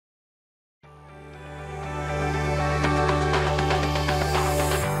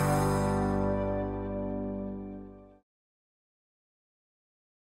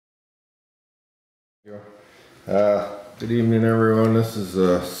Good evening, everyone. This is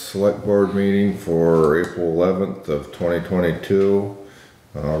a select board meeting for April 11th of 2022.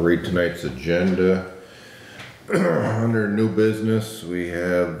 I'll read tonight's agenda. Under new business, we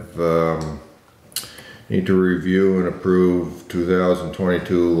have need to review and approve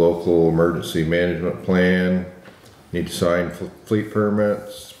 2022 local emergency management plan. Need to sign fleet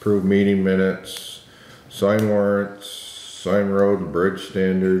permits, approve meeting minutes, sign warrants, sign road and bridge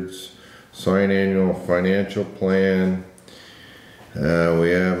standards, sign annual financial plan. We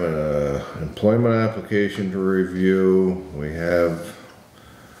have an employment application to review. We have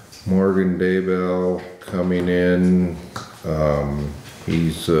Morgan Daybell coming in.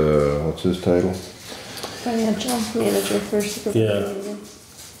 He's what's his title? Financial manager for supervisor.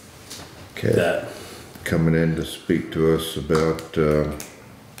 Okay. That. Coming in to speak to us about the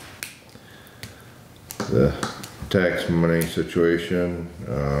tax money situation.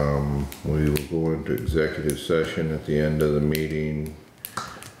 We will go into executive session at the end of the meeting,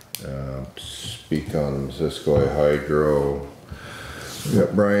 speak on Missisquoi Hydro. We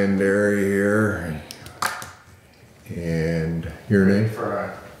got Brian Derry here, and your name?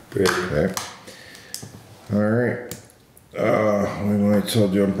 Okay. All right. We might as well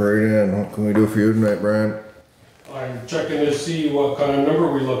jump right in. What can we do for you tonight, Brian? I'm checking to see what kind of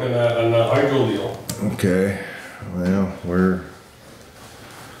number we're looking at on the hydro deal. Okay. Well, we're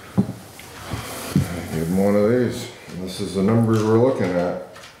give them one of these. This is the numbers we're looking at.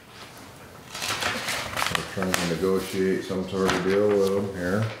 We're trying to negotiate some sort of deal with them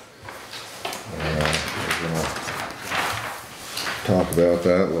here. We're gonna talk about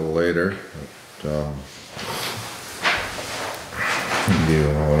that a little later. But, do you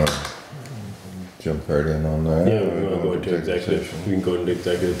want to jump right in on that? Yeah, we're gonna go into executive. We can go into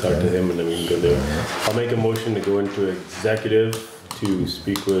executive, talk to him, and then we can go there. I'll make a motion to go into executive to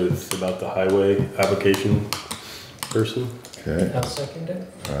speak with about the highway application person. Okay. I'll second it.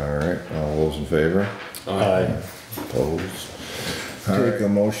 All right. All those in favor? Aye. Opposed? Take a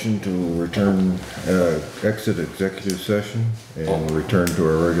motion to return, exit executive session and return to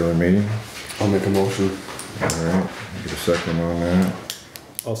our regular meeting. I'll make a motion. All right. Get a second on that.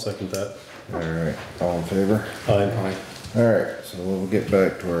 I'll second that. All right. All in favor? Aye. All right. So we'll get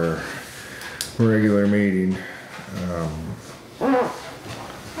back to our regular meeting.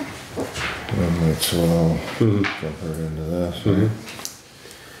 So I'll jump right into this. Right?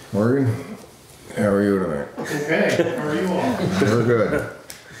 Morgan, how are you tonight? Okay, how are you all? We're good.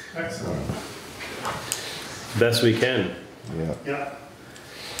 Excellent. Best we can. Yeah. Yeah.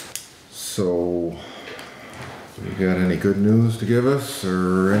 So, you got any good news to give us,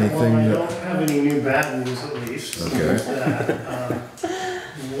 or anything? Well, I don't have any new bad news at least. Okay.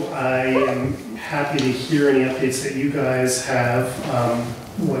 I am happy to hear any updates that you guys have.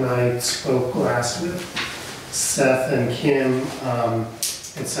 When I spoke last with Seth and Kim,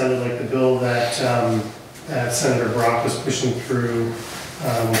 it sounded like the bill that, that Senator Brock was pushing through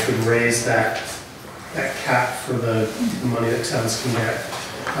would raise that cap for the money that towns can get.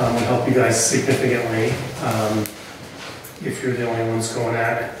 Would help you guys significantly if you're the only ones going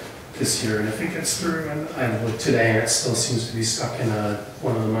at it this year, and if it gets through. And I looked today, and it still seems to be stuck in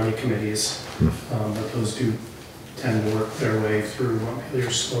one of the money committees, but those do tend to work their way through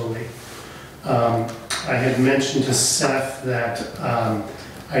Montpelier slowly. I had mentioned to Seth that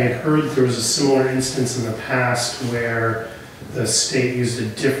I had heard there was a similar instance in the past where the state used a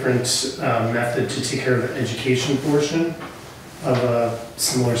different method to take care of the education portion of a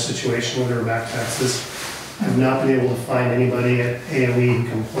similar situation where there were back taxes. I've not been able to find anybody at AOE who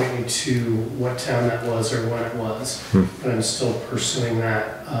can point me to what town that was or when it was, but I'm still pursuing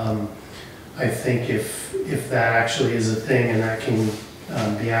that. I think if that actually is a thing and that can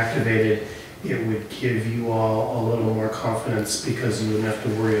be activated, it would give you all a little more confidence, because you wouldn't have to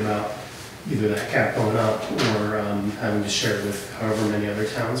worry about either that cap going up or having to share it with however many other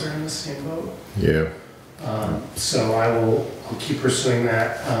towns are in the same boat. Yeah. So I'll keep pursuing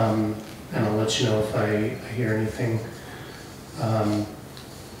that, and I'll let you know if I hear anything.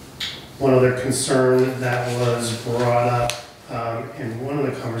 One other concern that was brought up in one of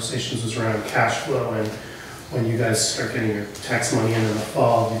the conversations was around cash flow, and when you guys start getting your tax money in the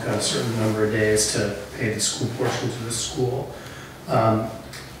fall, you've got a certain number of days to pay the school portion to the school.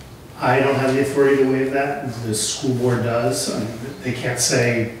 I don't have the authority to waive that. The school board does. They can't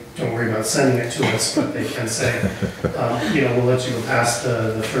say, don't worry about sending it to us, but they can say, we'll let you go past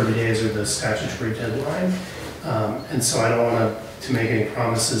the 30 days or the statutory deadline. And so I don't want to make any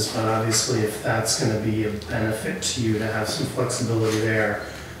promises, but obviously if that's going to be a benefit to you to have some flexibility there,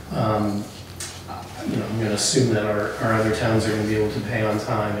 I'm going to assume that our other towns are going to be able to pay on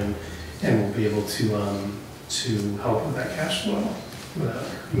time, and and we'll be able to help with that cash flow without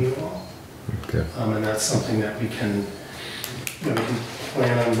hurting you all. Okay. And that's something that we can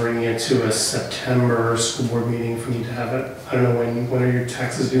plan on bringing it to a September school board meeting if we need to have it. I don't know, when are your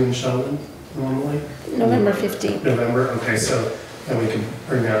taxes due in Sheldon normally? November 15th. November, okay, so then we can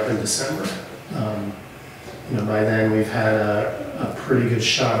bring that up in December. By then we've had a pretty good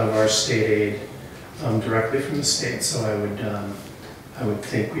shot of our state aid directly from the state, so I would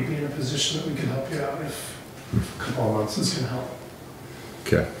think we'd be in a position that we could help you out if a couple of months is gonna help.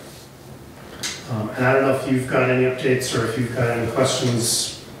 Okay. And I don't know if you've got any updates or if you've got any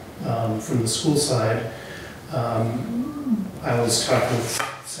questions from the school side. I was talking with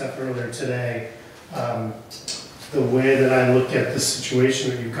Seth earlier today. The way that I look at the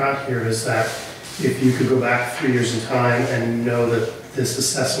situation that you've got here is that if you could go back 3 years in time and know that this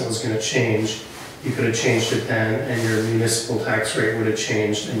assessment was going to change, you could have changed it then and your municipal tax rate would have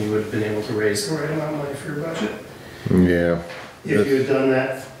changed and you would have been able to raise the right amount of money for your budget. Yeah. If you had done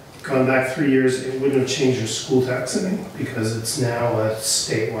that, gone back 3 years, it wouldn't have changed your school tax any because it's now a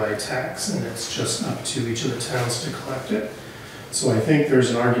statewide tax and it's just up to each of the towns to collect it. So I think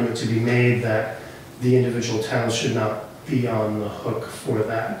there's an argument to be made that the individual towns should not be on the hook for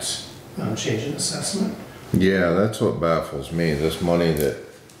that change in assessment. Yeah, that's what baffles me. This money that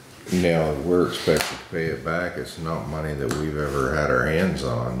now we're expected to pay it back, it's not money that we've ever had our hands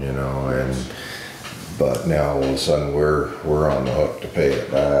on, but now all of a sudden we're on the hook to pay it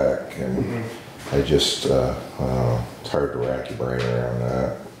back, and I just it's hard to rack your brain around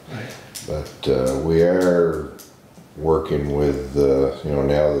that. Right. But we are working with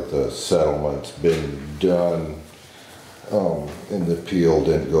now that the settlement's been done and the appeal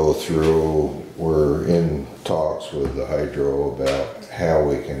didn't go through, we're in talks with the hydro about how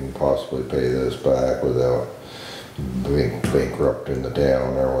we can possibly pay this back without being bankrupting the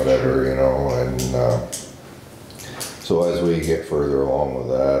town or whatever, and so as we get further along with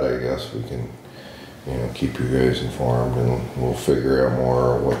that, I guess we can keep you guys informed, and we'll figure out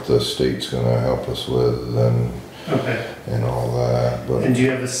more what the state's gonna help us with and all that. But And do you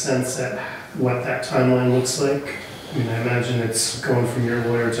have a sense at what that timeline looks like? I mean, I imagine it's going from your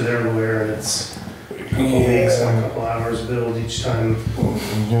lawyer to their lawyer, and it's a couple weeks and a couple hours billed each time.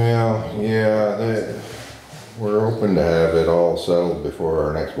 We're hoping to have it all settled before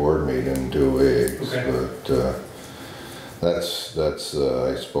our next board meeting in 2 weeks. Okay. But that's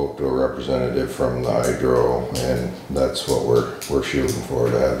I spoke to a representative from the hydro, and that's what we're shooting for,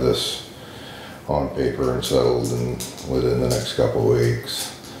 to have this on paper and settled within the next couple of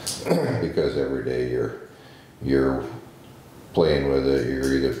weeks. Because every day you're playing with it,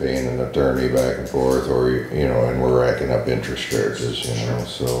 you're either paying an attorney back and forth, or and we're racking up interest charges,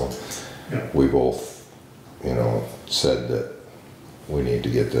 so we both said that we need to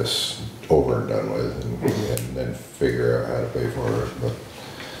get this over and done with, and then figure out how to pay for it. But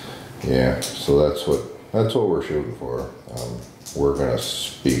yeah, so that's what we're shooting for. We're gonna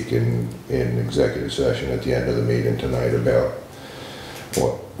speak in executive session at the end of the meeting tonight about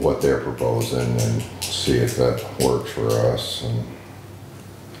what they're proposing and see if that works for us.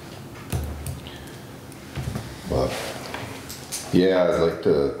 But yeah, I'd like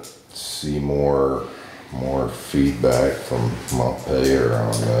to see more feedback from Montpelier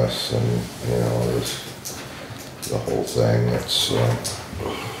on this, and the whole thing. It's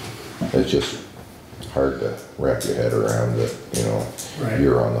just hard to wrap your head around that. Right.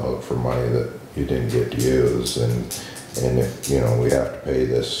 You're on the hook for money that you didn't get to use, and if we have to pay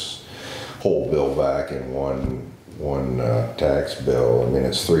this whole bill back in one tax bill. I mean,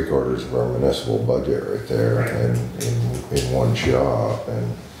 it's 3/4 of our municipal budget right there, Right. and in one shot,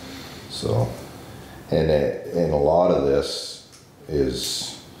 and so. And a lot of this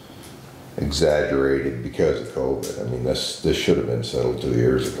is exaggerated because of COVID. I mean, this should have been settled 2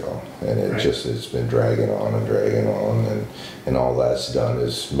 years ago, and it's been dragging on, and all that's done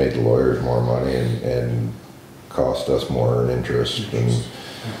is made the lawyers more money and cost us more in interest, and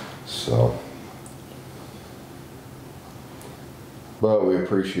so. But we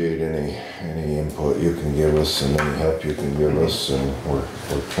appreciate any input you can give us and any help you can give us, and we're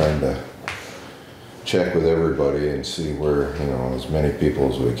trying to check with everybody and see where, as many people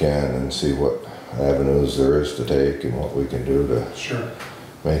as we can, and see what avenues there is to take and what we can do to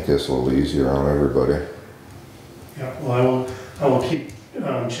make this a little easier on everybody. Yeah, well, I will keep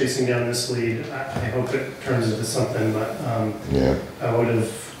chasing down this lead. I hope it turns into something, but I would have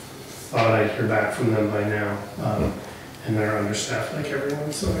thought I'd hear back from them by now. And they're understaffed like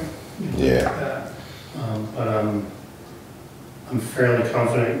everyone, so I get that. But I'm fairly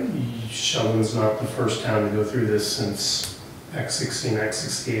confident Sheldon's not the first town to go through this since Act 16, Act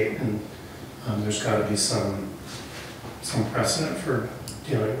 68, and there's got to be some precedent for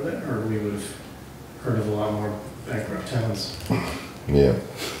dealing with it, or we would have heard of a lot more bankrupt towns. Yeah.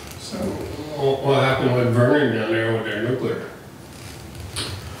 So, What happened with Vernon down there with their nuclear?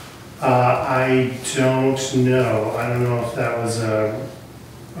 I don't know. I don't know if that was a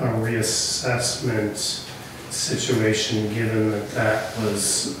reassessment situation, given that that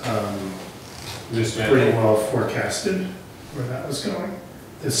was pretty well forecasted where that was going.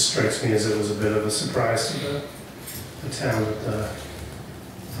 This strikes me as it was a bit of a surprise to the town that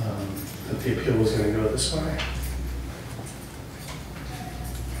the appeal was going to go this way.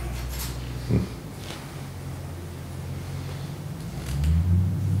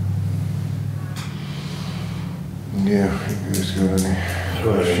 Yeah, you guys got any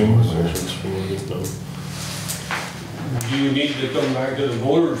questions? Do you need to come back to the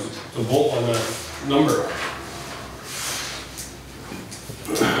voters to vote on that number?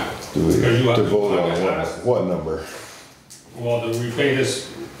 Do we Because you have to to vote on ask. what number? Well, to repay this.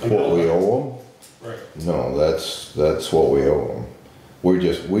 What we owe Right. them? No, that's what we owe them.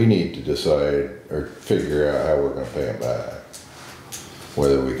 We need to decide or figure out how we're gonna pay them back.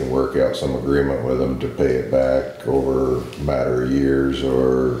 Whether we can work out some agreement with them to pay it back over a matter of years,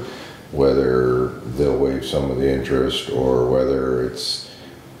 or whether they'll waive some of the interest, or whether it's,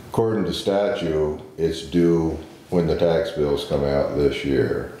 according to statute, it's due when the tax bills come out this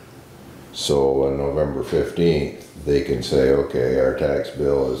year. So on November 15th, they can say, okay, our tax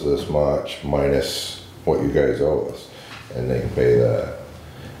bill is this much minus what you guys owe us, and they can pay that.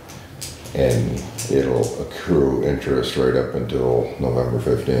 And it'll accrue interest right up until November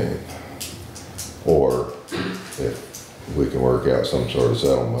 15th. Or if we can work out some sort of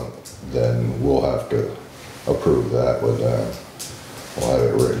settlement, then we'll have to approve that with them. We'll have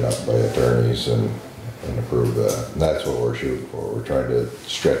it written up by attorneys and approve that. And that's what we're shooting for. We're trying to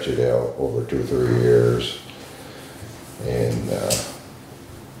stretch it out over 2 or 3 years and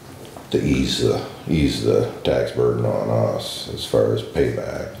to ease the tax burden on us as far as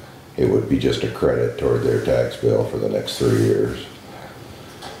payback. It would be just a credit toward their tax bill for the next 3 years.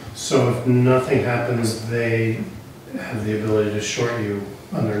 So if nothing happens, they have the ability to short you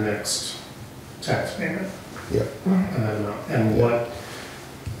on their next tax payment? Yep. And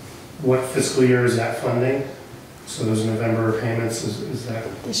what fiscal year is that funding? So those November payments, is that?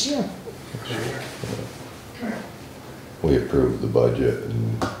 This year. Okay. We approve the budget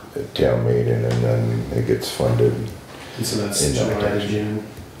and at town meeting, and then it gets funded. And so that's In that July to tax. June,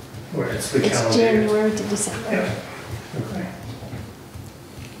 or it's the It's calendar year? January to December. Yeah, okay.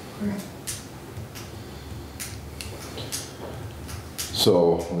 Okay.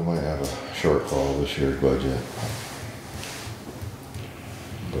 So we might have a shortfall this year's budget.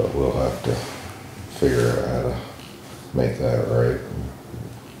 But we'll have to figure out how to make that right.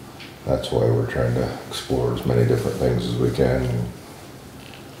 That's why we're trying to explore as many different things as we can and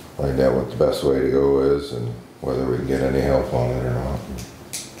find out what the best way to go is and whether we can get any help on it or not.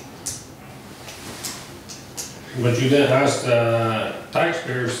 But you didn't ask the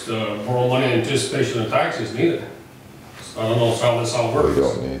taxpayers to borrow money in anticipation of taxes neither. So I don't know how this all works. We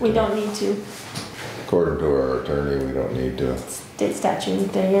don't need We to. don't need to. According to our attorney, we don't need to. State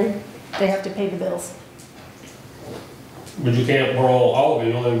statute, they have to pay the bills. But you can't borrow all of it,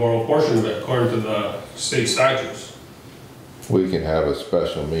 you only borrow a portion of it according to the state statutes. We can have a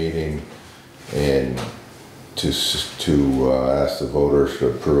special meeting and to ask the voters to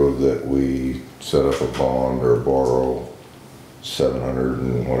approve that we set up a bond or borrow 700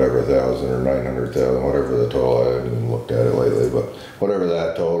 and whatever thousand or 900,000, whatever the total, I haven't even looked at it lately, but whatever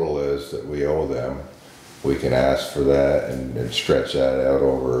that total is that we owe them, we can ask for that and stretch that out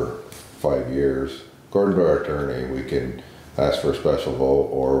over 5 years. According to our attorney, we can ask for a special vote,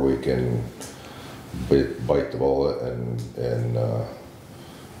 or we can bite the bullet and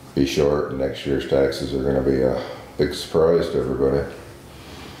be short, and next year's taxes are gonna be a big surprise to everybody.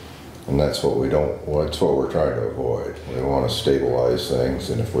 And that's what that's what we're trying to avoid. We wanna stabilize things,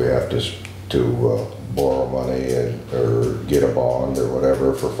 and if we have to borrow money or get a bond or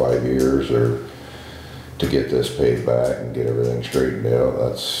whatever for 5 years or to get this paid back and get everything straightened out,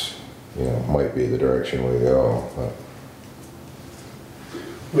 that's, might be the direction we go. But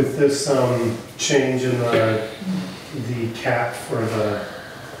With this change in the cap for the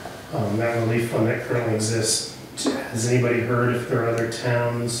that relief fund that currently exists, has anybody heard if there are other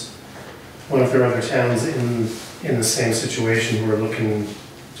towns, if there are other towns in the same situation who are looking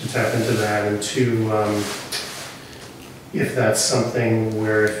to tap into that, and two, if that's something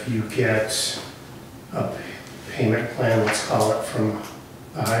where if you get a payment plan, let's call it, from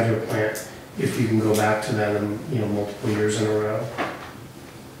a hydro plant, if you can go back to them, multiple years in a row.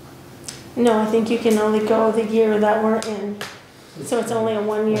 No, I think you can only go the year that we're in. So it's only a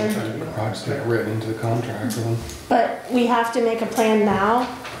 1 year. Projects get written into the contract with them. But we have to make a plan now.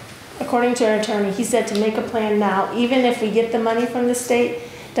 According to our attorney, he said to make a plan now, even if we get the money from the state,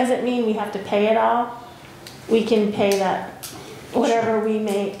 doesn't mean we have to pay it all. We can pay that, whatever we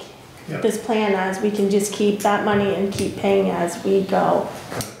make Yep. this plan as, we can just keep that money and keep paying as we go.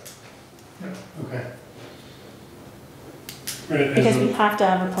 Okay. Because we have to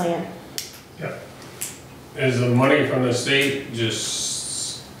have a plan. Is the money from the state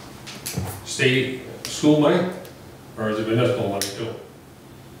just state school money? Or is it municipal money too?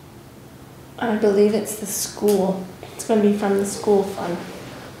 I believe it's the school. It's gonna be from the school fund.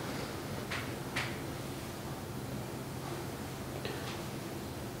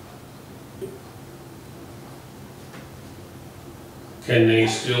 Can they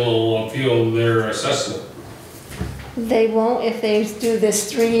still appeal their assessment? They won't if they do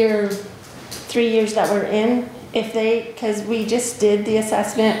this 3 years that we're in. If they, because we just did the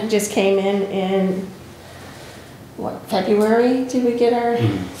assessment, just came in what, February? Did we get our,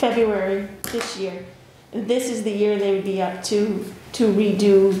 February this year. This is the year they would be up to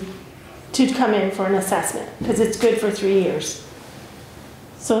redo, to come in for an assessment, because it's good for 3 years.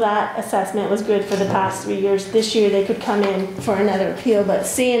 So that assessment was good for the past 3 years. This year they could come in for another appeal, but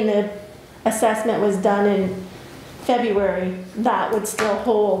seeing the assessment was done in February, that would still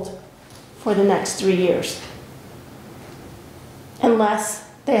hold for the next 3 years. Unless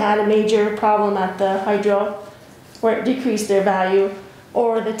they had a major problem at the hydro where it decreased their value,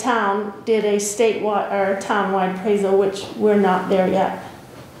 or the town did a statewide or townwide appraisal, which we're not there yet.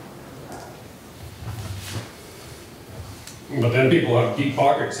 But then people have deep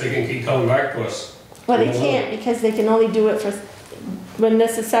pockets, they can keep coming back to us. Well, they can't, because they can only do it for, when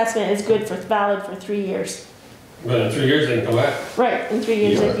this assessment is good for, valid for 3 years. But in 3 years they can come back, Right, in 3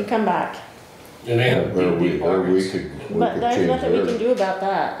 years they Yeah. can come back. and they have Or we deep pockets. could But there's change nothing we their- can do about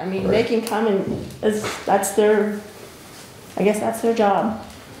that. I mean, they Right. can come and, that's their, I guess that's their job.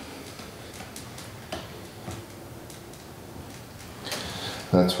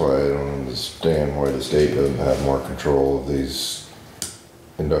 That's why I don't understand why the state doesn't have more control of these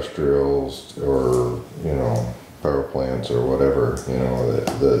industrials or, power plants or whatever,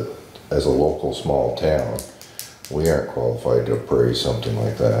 that as a local small town, we aren't qualified to appraise something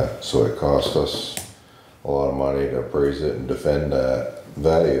like that. So it costs us a lot of money to appraise it and defend that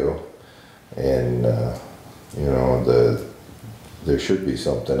value. And, there should be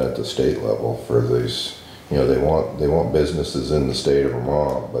something at the state level for these. They want businesses in the state of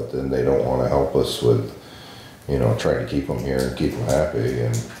Vermont, but then they don't want to help us with, trying to keep them here and keep them happy.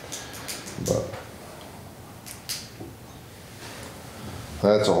 But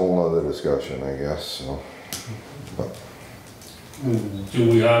that's a whole nother discussion, I guess. So, but Do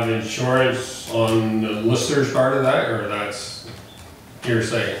we have insurance on the lister's part of that, or that's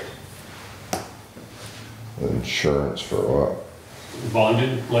hearsay? insurance for what?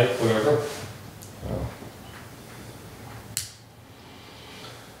 Bonded, like, whatever?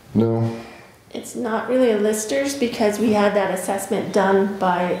 No. It's not really a listers because we had that assessment done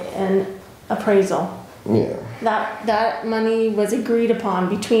by an appraisal. Yeah. That money was agreed upon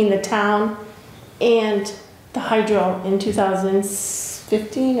between the town and the hydro in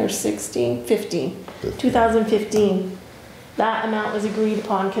 2015 or 16? 15. 2015. That amount was agreed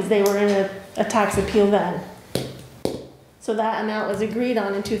upon because they were in a tax appeal then. So that amount was agreed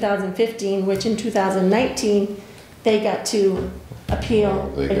on in 2015, which in 2019, they got to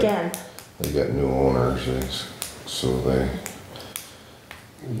appeal again. They got new owners, so they.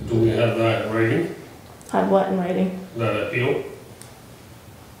 Do we have that in writing, Have what in writing? that appeal?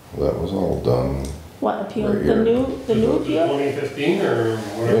 That was all done. What appeal? Right The here. new appeal? 2015 or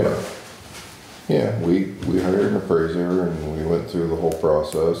whatever? Yeah, we hired an appraiser and we went through the whole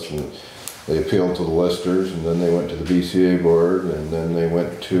process and they appealed to the listers and then they went to the BCA board and then they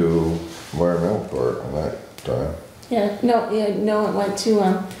went to environmental court on that time. No, it went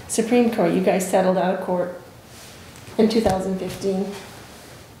to Supreme Court. You guys settled out of court in 2015.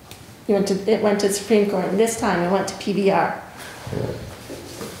 It went to Supreme Court, and this time it went to PBR. Yeah.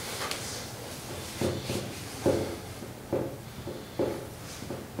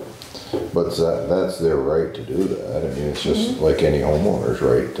 But that's their right to do that. I mean, it's just like any homeowner's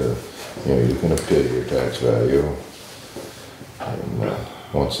right to, you can appeal your tax value. And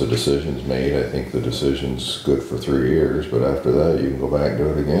once the decision's made, I think the decision's good for 3 years, but after that, you can go back and do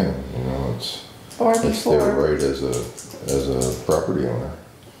it again. Or It's their before. right as a property owner.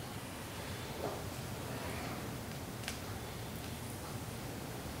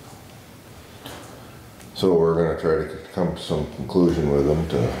 So we're gonna try to come to some conclusion with them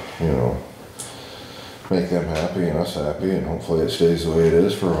to, you know, make them happy and us happy, and hopefully it stays the way it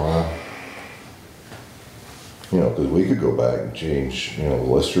is for a while. You know, because we could go back and change, you know,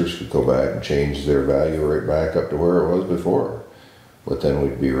 the listers could go back and change their value right back up to where it was before. But then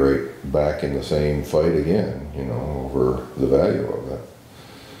we'd be right back in the same fight again, you know, over the value of it.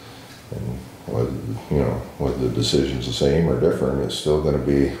 And whether, you know, whether the decision's the same or different, it's still gonna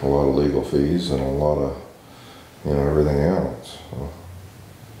be a lot of legal fees and a lot of, you know, everything else.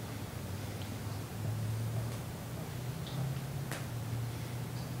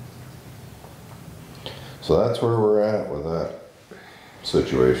 So that's where we're at with that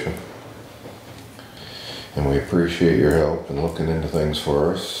situation. And we appreciate your help in looking into things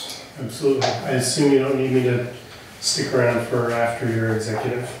for us. Absolutely. I assume you don't need me to stick around for after your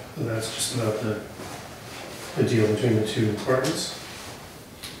executive, but that's just about the deal between the two parties.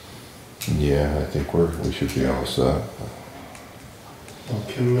 Yeah, I think we should be all set. Well,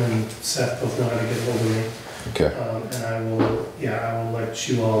 Kim and Seth both know how to get a hold of me. Okay. And I will let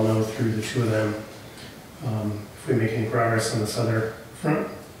you all know through the two of them if we make any progress on this other front.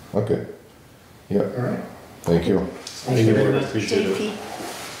 Okay. Yep. All right. Thank you. Thank you very much. Appreciate it.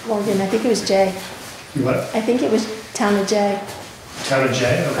 JP Morgan, I think it was Jay. You what? I think it was Town of Jay. Town of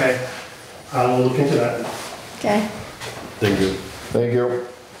J? Okay. I will look into that. Okay. Thank you. Thank you.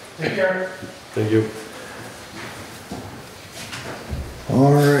 Take care. Thank you.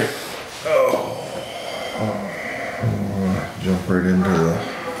 All right. Jump right into the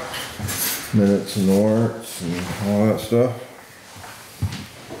minutes and the warrants and all that stuff.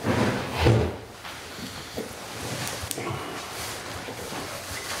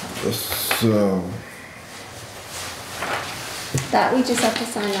 This, That we just have to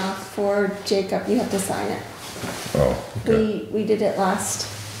sign off for Jacob. You have to sign it. oh, okay. We did it last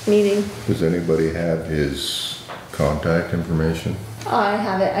meeting. Does anybody have his contact information? I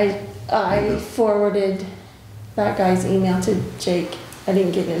have it. I forwarded that guy's email to Jake. I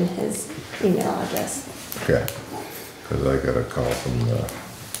didn't give him his email address. Okay. Cause I got a call from the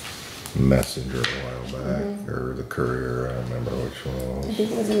messenger a while back, or the courier, I don't remember which one it I was.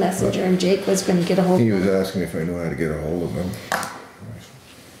 think it was a messenger and Jake was gonna get a hold of He him. was asking if I knew how to get a hold of him.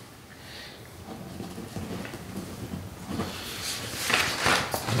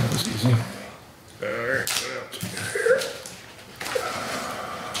 That was easy. Alright, what else we got here?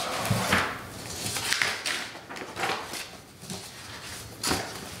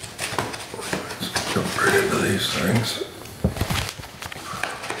 Let's jump right into these things.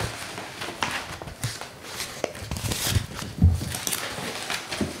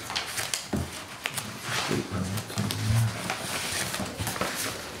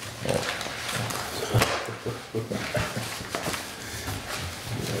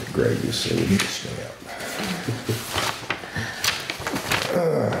 Greg just said we need to stay up.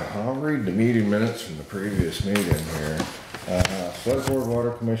 I'll read the meeting minutes from the previous meeting here. Select Board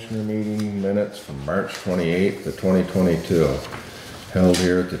Water Commissioner meeting minutes from March 28th of 2022. Held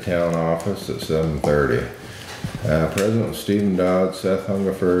here at the town office at 7:30. Present was Stephen Dodd, Seth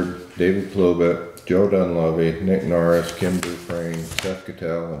Hungerford, David Plubit, Joe Dunleavy, Nick Norris, Kim Dufresne, Seth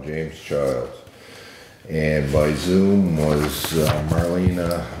Cattell, and James Childs. And by Zoom was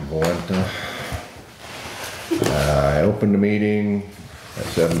Marlena Valenta. I opened the meeting at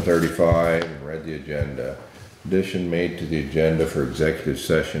 7:35 and read the agenda. Addition made to the agenda for executive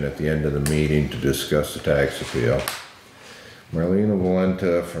session at the end of the meeting to discuss the tax appeal. Marlena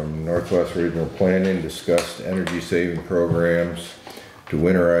Valenta from Northwest Regional Planning discussed energy saving programs to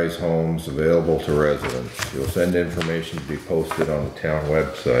winterize homes available to residents. You'll send information to be posted on the town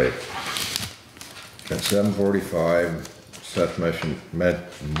website. At 7:45, Seth motion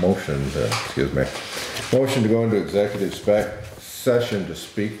to go into executive session to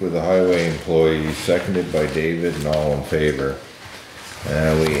speak with the highway employees, seconded by David, and all in favor.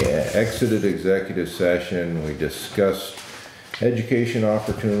 We exited executive session. We discussed education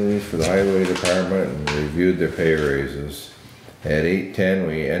opportunities for the highway department and reviewed their pay raises. At 8:10,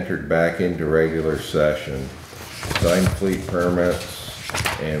 we entered back into regular session. Signed fleet permits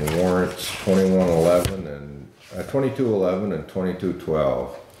and warrants 2211 and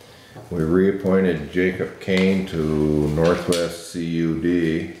 2212. We reappointed Jacob Kane to Northwest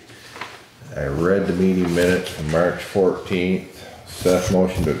CUD. I read the meeting minutes from March 14th. Seth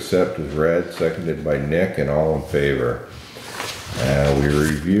motioned to accept as read, seconded by Nick, and all in favor. We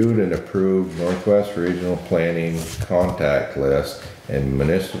reviewed and approved Northwest Regional Planning contact list and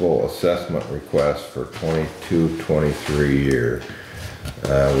municipal assessment request for 22-23 year.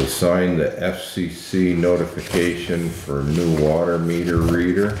 We signed the FCC notification for new water meter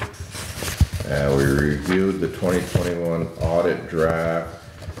reader. We reviewed the 2021 audit draft.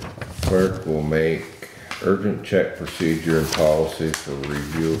 Clerk will make urgent check procedure and policy for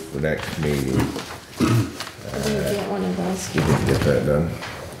review for next meeting. I didn't get one of those. You didn't get that done?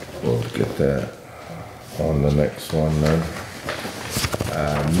 We'll get that on the next one then.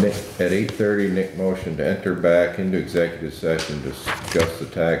 Nick, at 8:30, Nick motioned to enter back into executive session to discuss the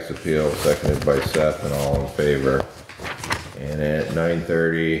tax appeal, seconded by Seth, and all in favor. And at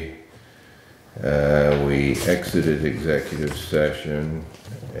 9:30, we exited executive session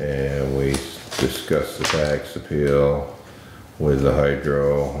and we discussed the tax appeal with the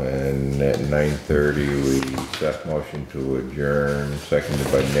hydro, and at 9:30 we Seth motion to adjourn,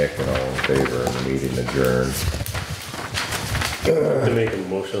 seconded by Nick, and all in favor, and the meeting adjourned. To make a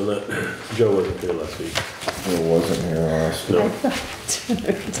motion on that. Joe wasn't here last week. It wasn't here last No. week.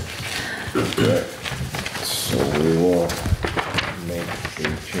 Okay. So we will make a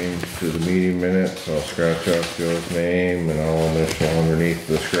change to the meeting minutes. I'll scratch off Joe's name and I'll initial underneath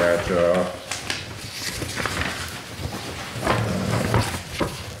the scratch off.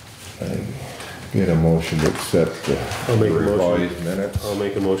 Get a motion to accept the I'll make a motion. revised minutes. I'll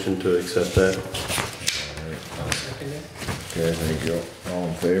make a motion to accept that. Okay, thank you. All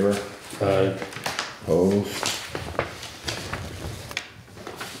in favor? Opposed?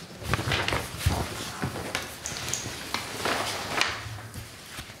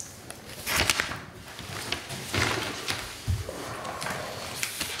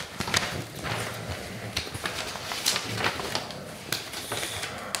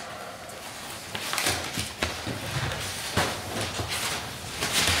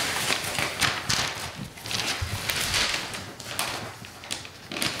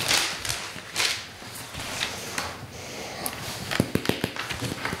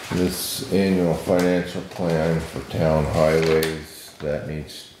 This annual financial plan for town highways, that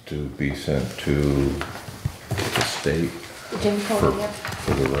needs to be sent to the state Jim for, Cody, yep,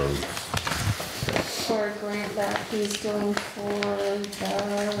 for the roads. for a grant that he's doing for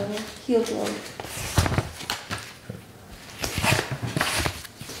the Heald Road.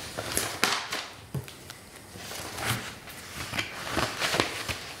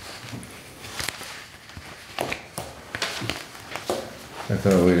 I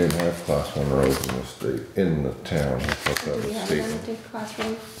thought we didn't have class 1 roads in the state, in the town. I thought that Do we was have state. them to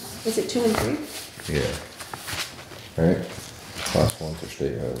classroom? Is it 2 and 3? Yeah. Right? Class 1's a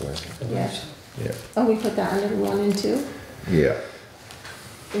state highway. Yeah. Yeah. Oh, we put that under 1 and 2? Yeah.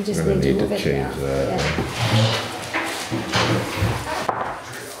 We just We're gonna need to need to move it change down. that. Yeah.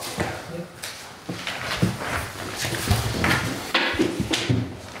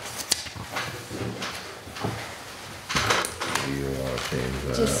 You wanna change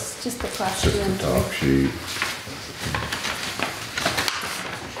that? Just the class 2 Just and the 3. top sheet.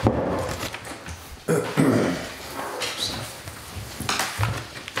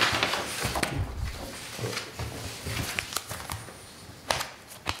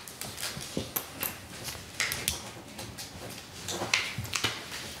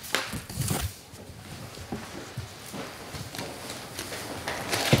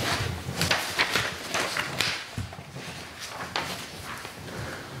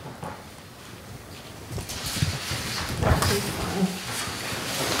 That'll be fine.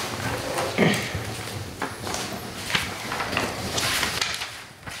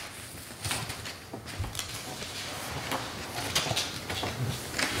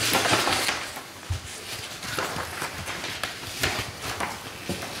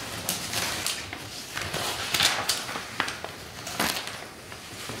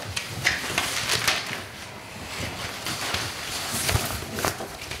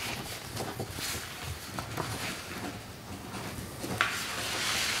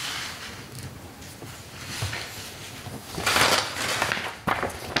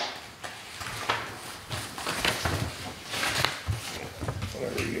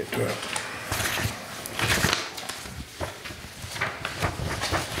 Whenever you get to it.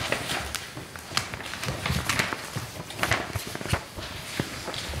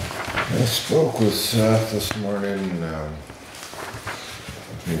 I spoke with Seth this morning.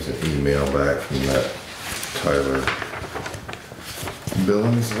 Here's an email back from that Tyler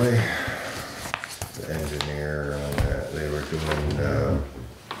Billingsley, the engineer on that. They were doing,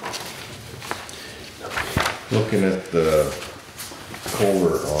 looking at the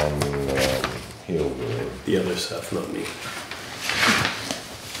culvert on Heald Road. The other stuff, not me.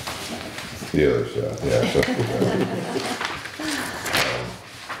 The other side, yeah. So,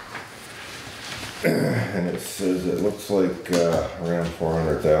 and it says it looks like around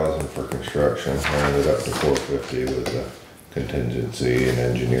 400,000 for construction. I ended up to 450 with the contingency and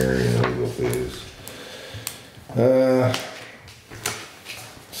engineering and legal fees.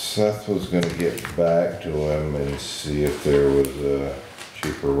 Seth was gonna get back to him and see if there was a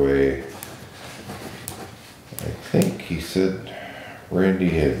cheaper way. I think he said Randy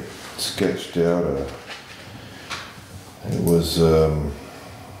had sketched out it was,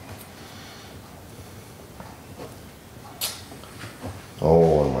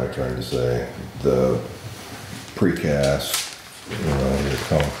 what am I trying to say? The precast, the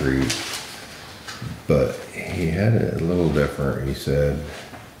concrete. But he had it a little different, he said.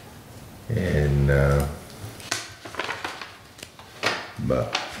 And,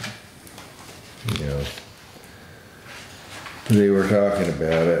 but, they were talking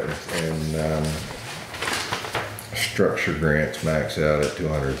about it, and, structure grants max out at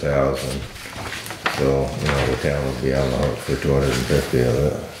 200,000. So, the town would be on the hook for 250 of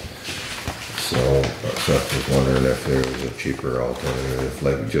it. So, Seth was wondering if there was a cheaper alternative,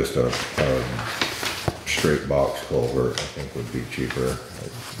 like just a straight box culvert, I think would be cheaper.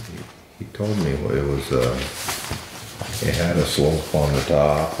 He told me it was, it had a slope on the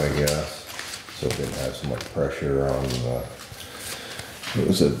top, I guess, so it didn't have so much pressure on the, it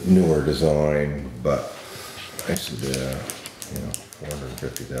was a newer design, but I said,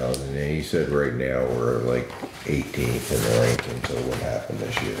 450,000, and he said right now we're like 18th in the ranking, so it wouldn't happen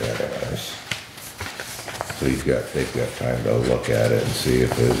this year anyways. So they've got time to look at it and see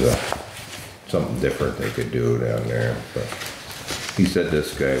if there's something different they could do down there. But he said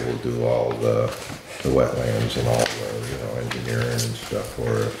this guy will do all the wetlands and all the, engineering and stuff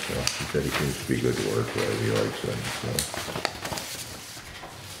for it. So he said he seems to be good to work with, he likes it, so.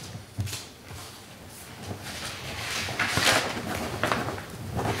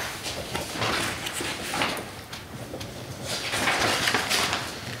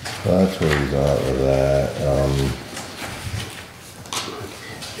 That's where he's at with that.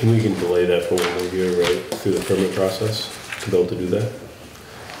 And we can delay that for 1 more year, right, through the permit process, to be able to do that?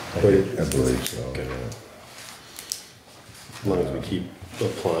 I believe so. Okay. Yeah. As long as we keep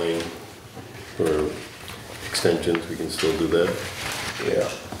applying for extensions, we can still do that? Yeah.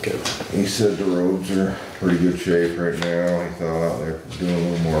 Okay. He said the roads are pretty good shape right now. He thought they're doing a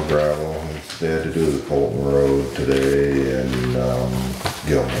little more gravel. They had to do the Colton Road today and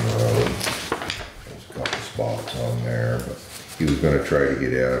Gilman Road. There's a couple spots on there, but he was gonna try to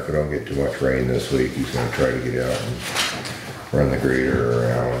get out. If we don't get too much rain this week, he's gonna try to get out and run the grader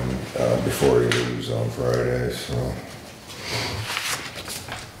around before he leaves on Friday, so.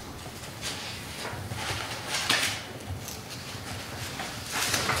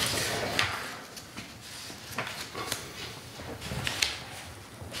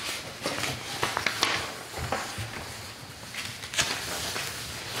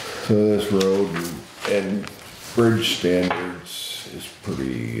 So this road and bridge standards is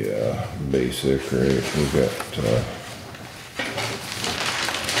pretty basic, right? We got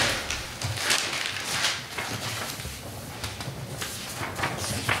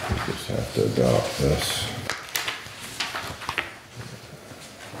we just have to adopt this.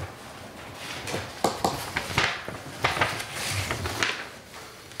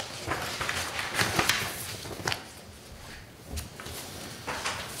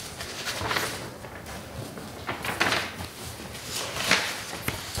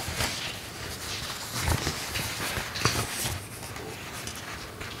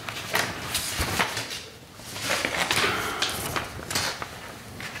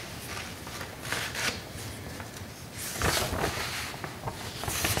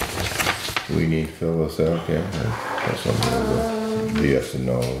 We need to fill this out, yeah? Or something with the yes and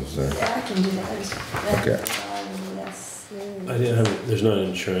no's there. Yeah, I can do that. Okay. Yes. I didn't have, there's not an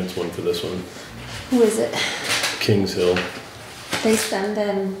insurance one for this one. Who is it? Kings Hill. They send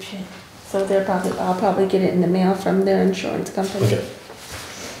them, so I'll probably get it in the mail from their insurance company. Okay.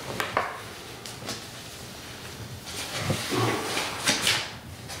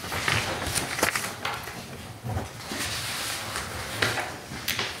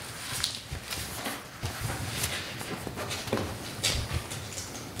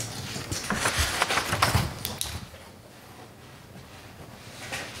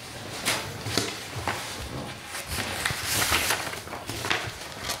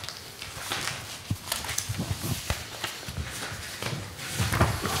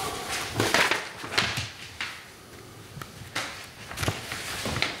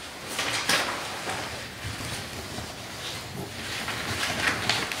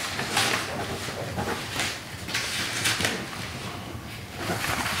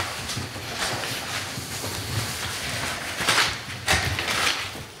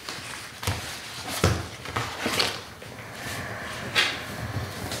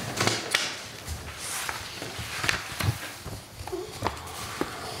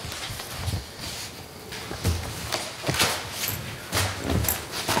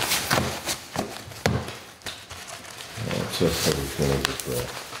 Seth said he's gonna get the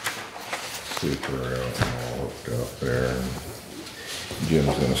sweeper out and all hooked up there. And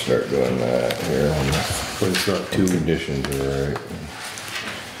Jim's gonna start doing that here when it's not the conditions are right.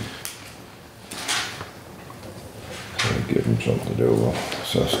 So give him something to do while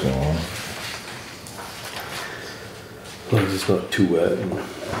Seth's gone. As long as it's not too wet.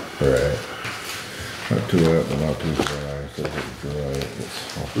 Right. Not too wet, but not too dry. So it's dry,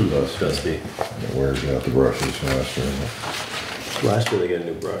 it's awful dusty. And it wears out the brushes faster. Last year they got a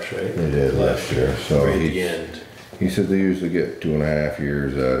new brush, right? They did last year, so Right at the end. he said they usually get 2.5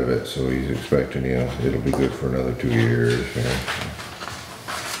 years out of it, so he's expecting, you know, it'll be good for another 2 years, you know.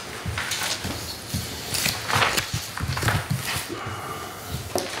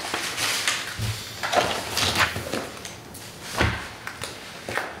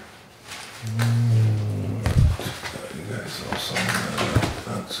 You guys all signed that,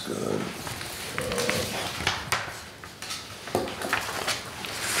 that's good.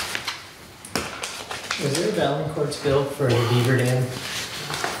 Was there a Valancourt's bill for the beaver dam?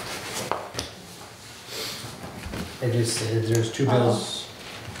 They just said there's two bills.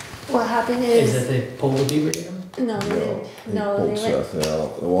 What happened Is that is, they pulled the beaver dam? no, they didn't, no, Pulled they went, Seth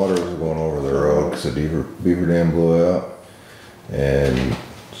out. The water was going over the road because the beaver dam blew out. And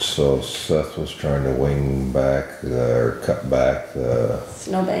so Seth was trying to wing back or cut back the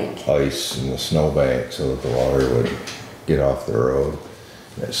snowbank. ice in the snowbank so that the water would get off the road.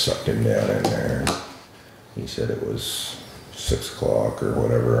 And it sucked him down in there. He said it was 6 o'clock or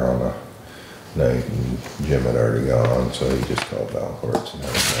whatever on the night, and Jim had already gone, so he just called Valcourts and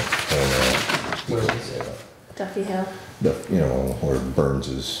had it. Where was it? Duffy Hill. You know, where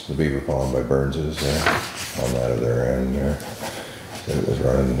Burns's, the beaver pond by Burns's, on that other end there. Said it was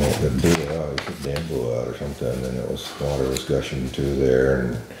running, it blew out, the dam blew out or something, and it was, water was gushing to there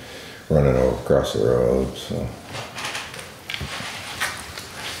and running over across the road, so.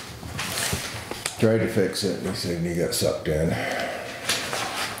 Tried to fix it, and he said he got sucked in.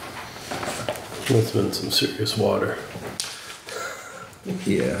 That's been some serious water.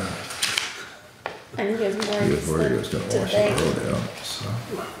 Yeah. And he was He worried. was worried it was gonna wash the road out, so.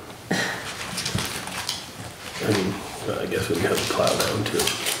 I mean, I guess we have to plow down too.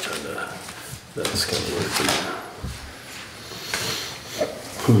 And that's kind of working.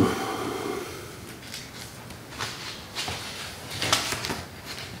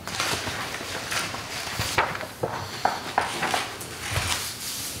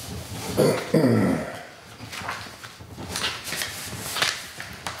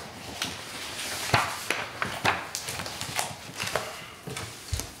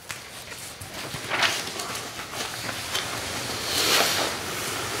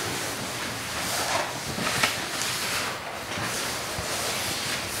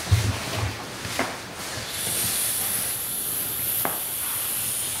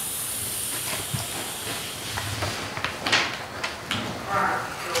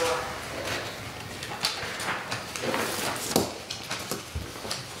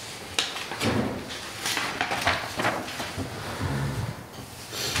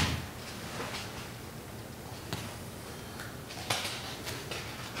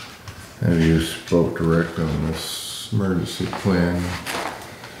 Have you spoke to Rick on this emergency plan?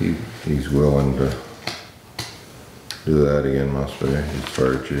 He's willing to do that again, must be, he's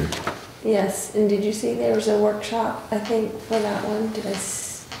fire chief. Yes, and did you see there was a workshop, I think, for that one?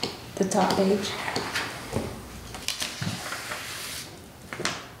 The top page?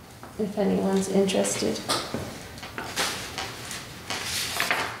 If anyone's interested.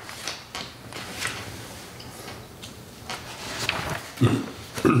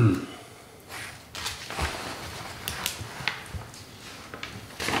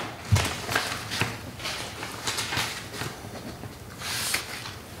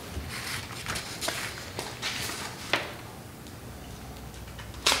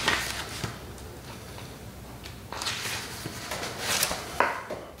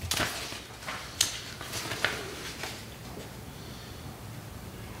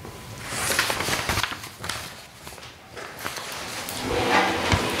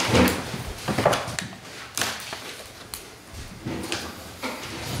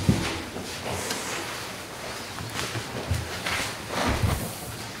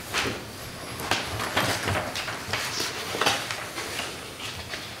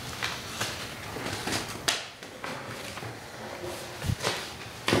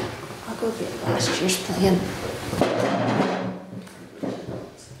 I'll go get last year's plan.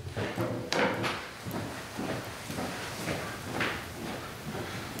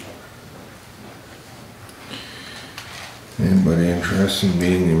 Anybody interested in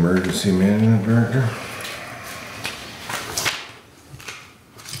being the emergency management director?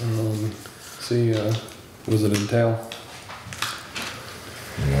 see, what does it entail?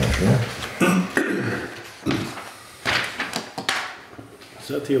 I'm not sure. Is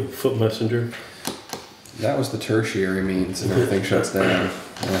that the foot messenger? That was the tertiary means and everything shuts down.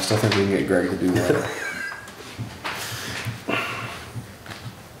 And I still think we can get Greg to do that.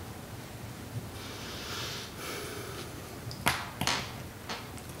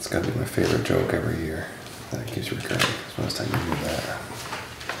 It's gotta be my favorite joke every year. That keeps recurring. It's last time you do that.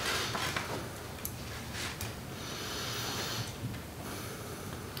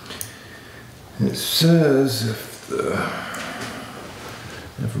 It says if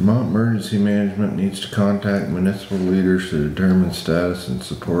Vermont Emergency Management needs to contact municipal leaders to determine status and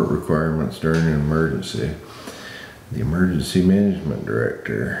support requirements during an emergency, the Emergency Management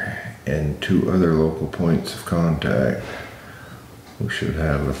Director and 2 other local points of contact who should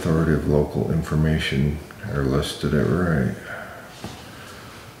have authoritative local information are listed it right.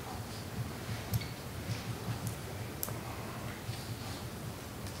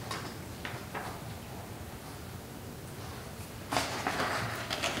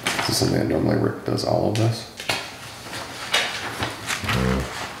 Is this something that normally Rick does all of this?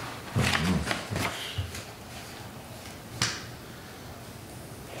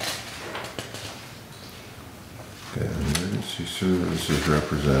 Okay, Emergency Services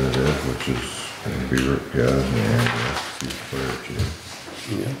Representative, which is going to be Rick Gosney, and Chief Fire Chief.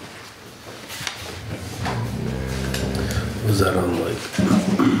 Yeah. Was that on like?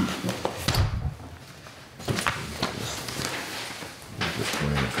 Just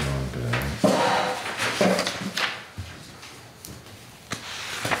point of contact.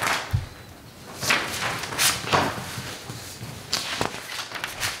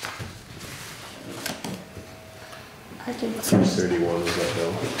 I did. 331 was that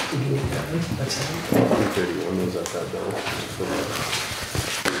bill? That's it. 331 was that bill? For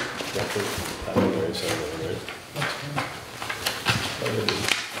that one very similar, right? I didn't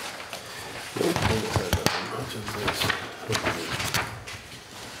think it said that much of this.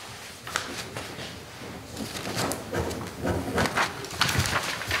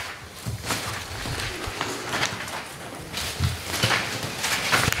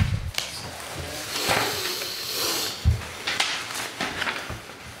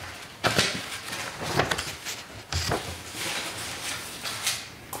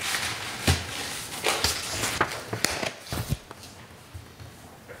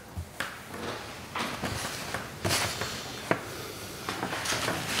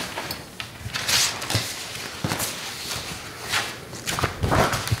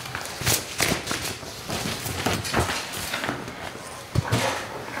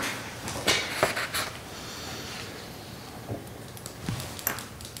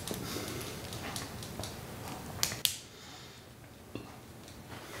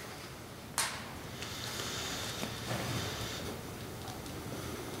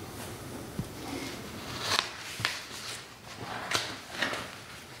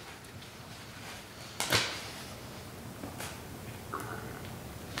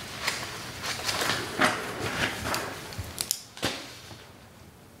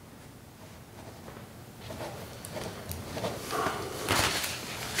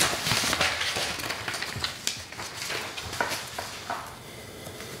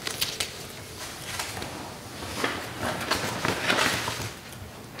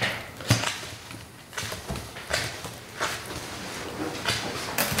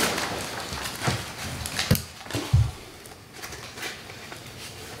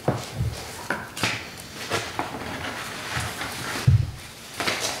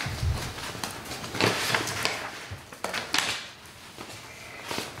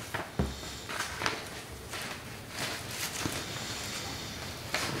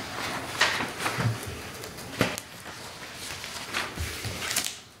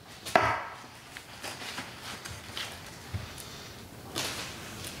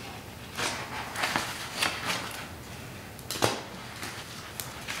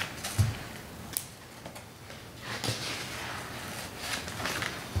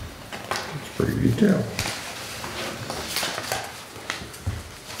 Pretty detailed.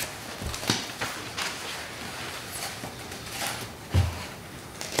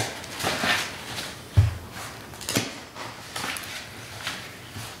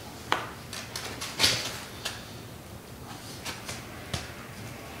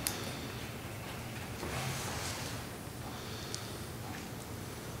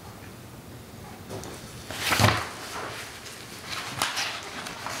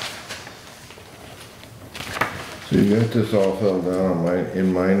 So you got this all filled out on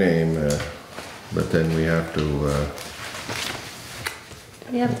in my name, but then we have to,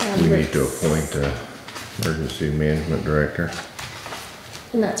 We have to have we need Rick. to appoint a emergency management director.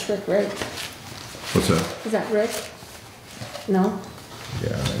 And that's Rick, right? What's that? Is that Rick? No?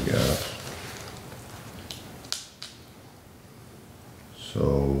 Yeah, I guess.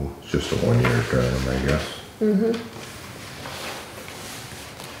 So, it's just a 1-year term, I guess. Mm-hmm.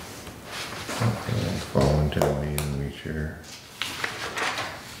 Okay, voluntary meeting we chair.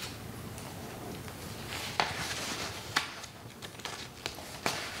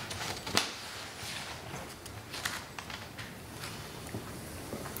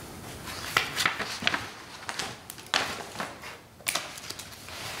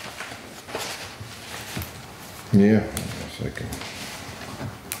 Yeah, I guess I can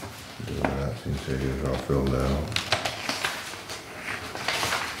do that since it is all filled out.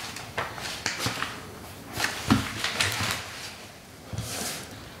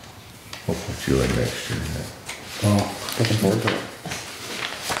 We'll put you in next year. Nick. Oh, looking forward to it.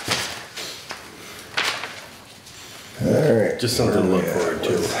 Alright. Just something to look forward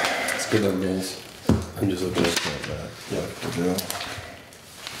to. It's good on goals. I'm just looking at Yeah, to do.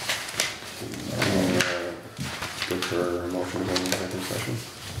 Good for a motion to go into executive session.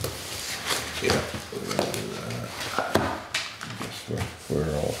 Yeah. We're gonna do that. Guess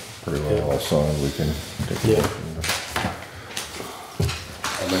we're all pretty well all signed, we can take a Yeah. motion.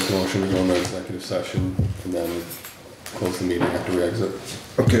 I'll make a motion to go into executive session and then close the meeting after we exit.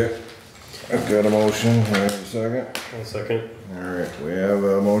 Okay, I've got a motion, I have a second. 1 second. Alright, we have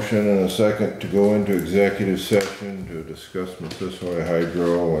a motion and a second to go into executive session to discuss Mississauga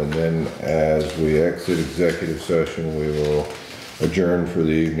Hydro, and then as we exit executive session, we will adjourn for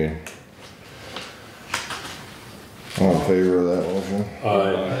the evening. All in favor of that motion?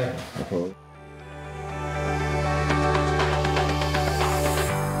 Aye. Opposed?